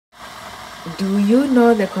Do you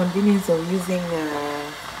know the convenience of using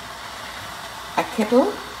a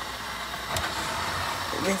kettle?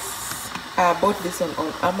 I bought this on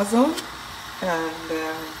Amazon, and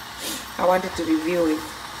I wanted to review it.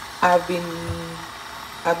 I've been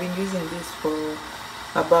using this for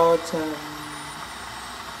about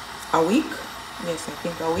a week. Yes, I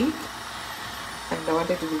think a week, and I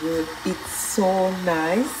wanted to review it. It's so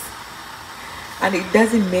nice, and it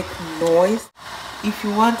doesn't make noise. If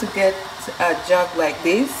you want to get a jug like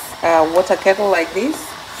this, a water kettle like this,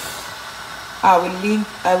 I will leave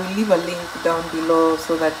a link down below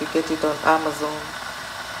so that you get it on Amazon.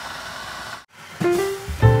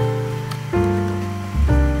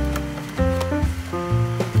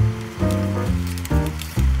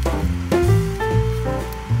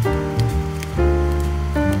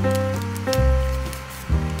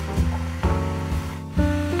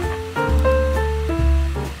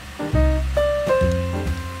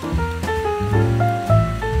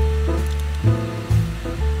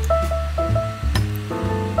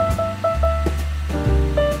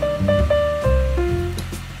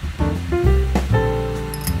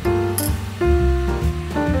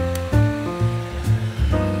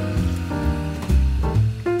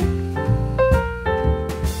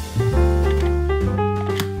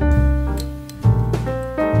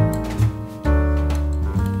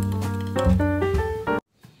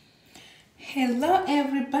 Hello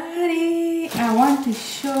everybody, I want to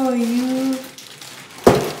show you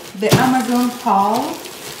the Amazon haul,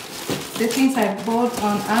 the things I bought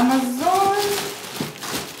on Amazon.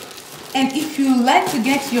 And if you like to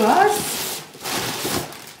get yours,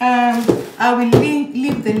 I will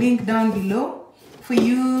leave the link down below for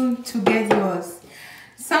you to get yours.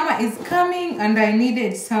 Summer is coming and I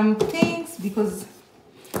needed some things because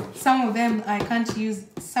some of them I can't use.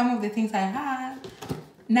 Some of the things I have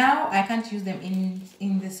now I can't use them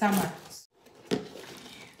in the summer.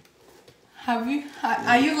 Are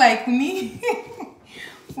you like me?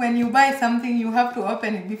 When you buy something you have to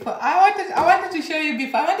open it before. I wanted to show you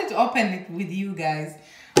before. I wanted to open it with you guys,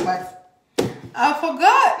 but I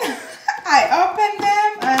forgot. I opened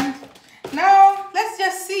them, and now let's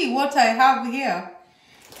just see what I have here.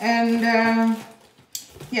 And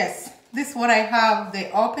yes, this is what I have. The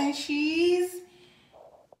open shoes.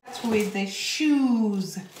 With the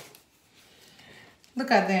shoes,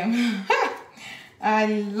 look at them. I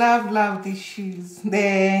love these shoes.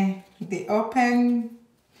 They open.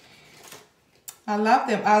 I love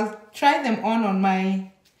them. I'll try them on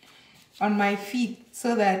my feet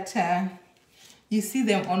so that you see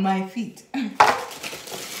them on my feet.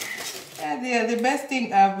 Yeah, they are the best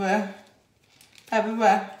thing I've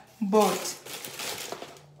ever bought.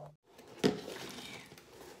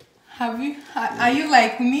 Are you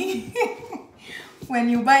like me? When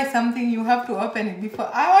you buy something you have to open it before.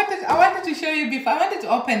 I wanted to show you before. I wanted to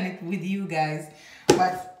open it with you guys,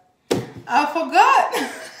 but I forgot.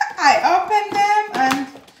 I opened them, and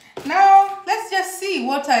now let's just see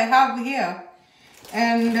what I have here.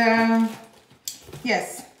 And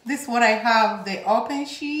yes, this is what I have. The open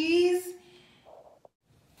shoes.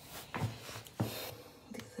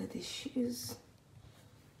 These are the shoes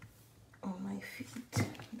on my feet.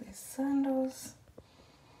 The sandals,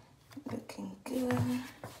 looking good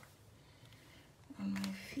on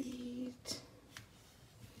my feet.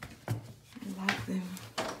 Love them.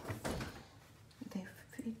 They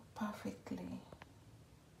fit perfectly.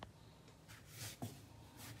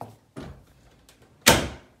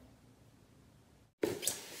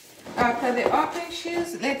 After the open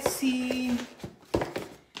shoes, let's see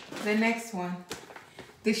the next one.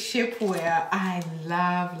 The shapewear. I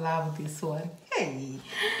love this one. Hey,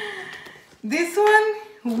 this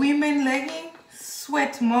one, women legging,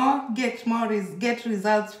 sweat more, get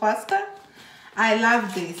results faster. I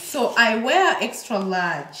love this. So I wear extra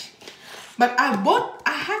large, but I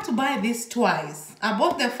had to buy this twice. I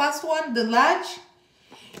bought the first one, the large.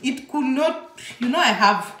 It could not, I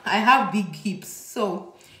have big hips,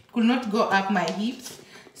 so it could not go up my hips.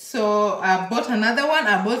 So I bought another one.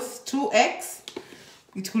 I bought 2X.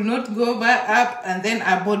 It could not go back up, and then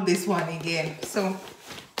I bought this one again. So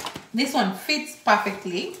this one fits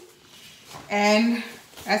perfectly, and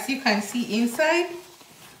as you can see inside,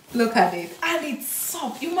 look at it, and it's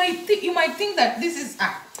soft. You might think that this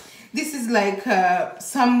is like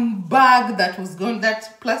some bag that was going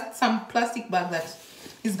some plastic bag that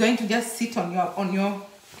is going to just sit on your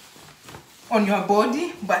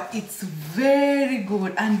body, but it's very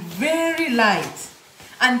good and very light,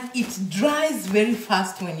 and it dries very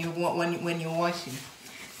fast when you wash it.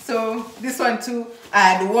 So this one too, I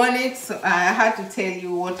had worn it, so I had to tell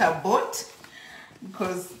you what I bought,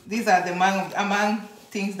 because these are among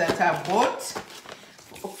things that I bought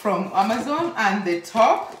from Amazon. And the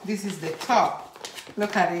top, this is the top.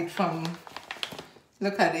 Look at it from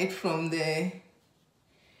the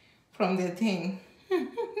thing.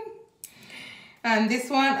 And this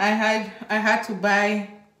one I had to buy.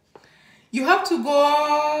 You have to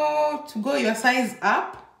go your size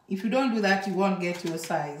up. If you don't do that, you won't get your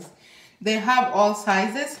size. They have all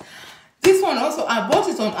sizes. This one also, I bought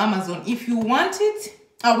it on Amazon. If you want it,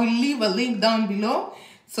 I will leave a link down below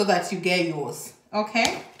so that you get yours.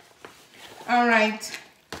 Okay? All right.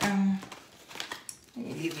 Let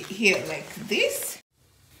me leave it here like this.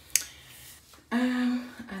 And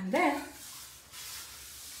then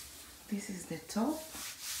this is the top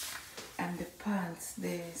and the pants,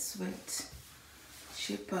 the sweat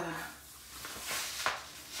shaper.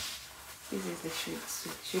 This is the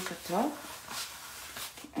sweat shaper top,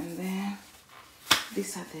 and then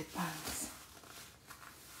these are the pants.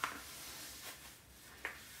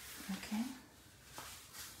 Okay.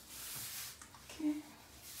 Okay.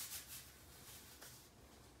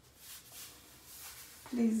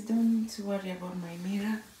 Please don't worry about my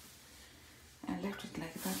mirror. I left it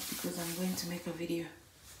like that because I'm going to make a video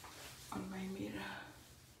on my mirror.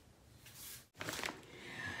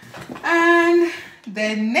 And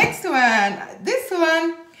the next one, this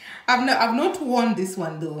one, I've not worn this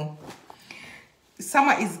one though.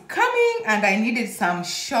 Summer is coming and I needed some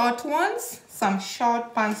short ones, some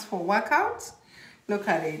short pants for workouts. Look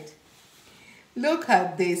at it. Look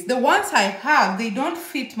at this. The ones I have, they don't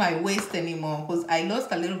fit my waist anymore because I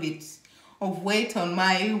lost a little bit of weight on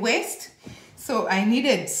my waist. So I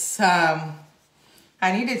needed some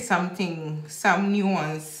new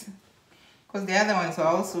ones, because the other ones were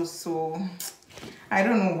also so, I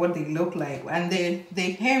don't know what they look like. And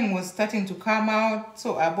the hem was starting to come out,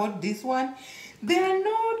 so I bought this one. They are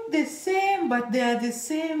not the same, but they are the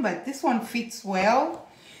same, but this one fits well.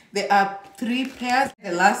 There are 3 pairs.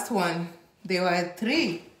 The last one, there were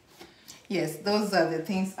 3. Yes, those are the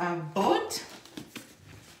things I bought.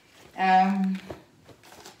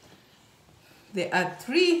 There are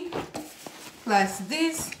 3 plus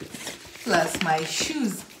this plus my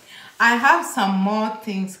shoes. I have some more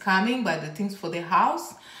things coming, but the things for the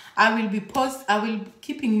house, I will be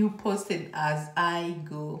keeping you posted as I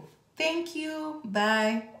go. Thank you.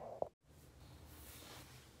 Bye.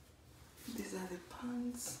 These are the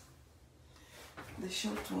pants, the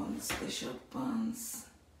short ones, the short pants.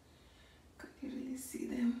 Can you really see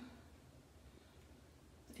them?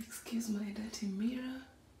 Excuse my dirty mirror.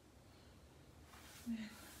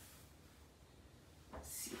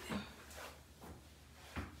 See them.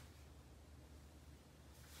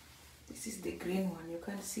 This is the green one. You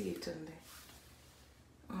can't see it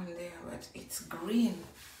on there, but it's green.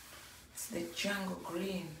 It's the jungle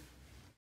green.